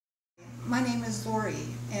My name is Lori,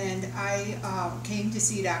 and I came to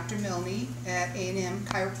see Dr. Milne at A&M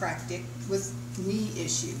Chiropractic with knee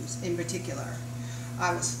issues in particular.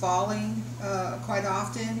 I was falling quite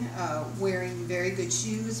often, wearing very good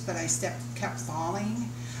shoes, but I kept falling.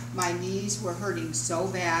 My knees were hurting so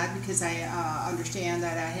bad because I understand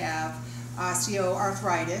that I have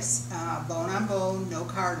osteoarthritis, bone on bone, no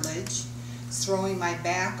cartilage. It's throwing my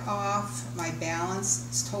back off, my balance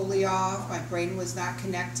is totally off, my brain was not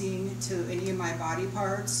connecting to any of my body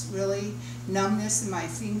parts really. Numbness in my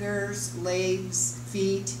fingers, legs,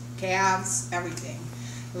 feet, calves, everything.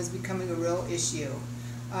 It was becoming a real issue.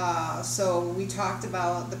 So we talked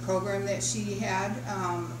about the program that she had,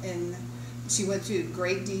 and she went through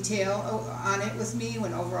great detail on it with me,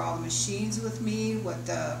 went over all the machines with me, what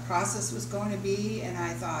the process was going to be, and I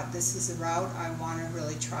thought this is a route I want to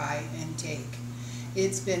really try and take.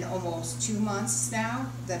 It's been almost 2 months now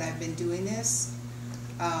that I've been doing this,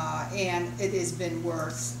 and it has been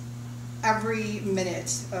worth every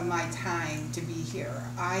minute of my time to be here.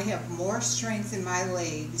 I have more strength in my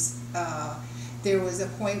legs. There was a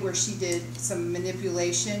point where she did some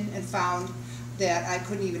manipulation and found that I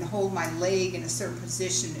couldn't even hold my leg in a certain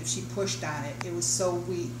position if she pushed on it. It was so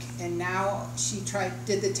weak. And now she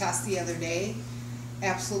did the test the other day.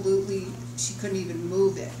 Absolutely, she couldn't even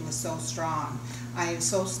move it. It was so strong. I am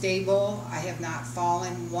so stable. I have not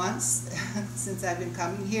fallen once since I've been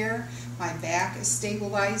coming here. My back is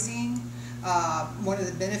stabilizing. One of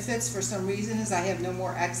the benefits for some reason is I have no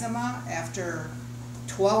more eczema after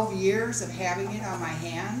 12 years of having it on my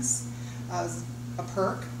hands. A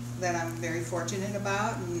perk that I'm very fortunate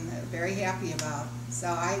about and very happy about. So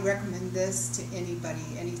I recommend this to anybody,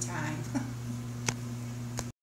 anytime.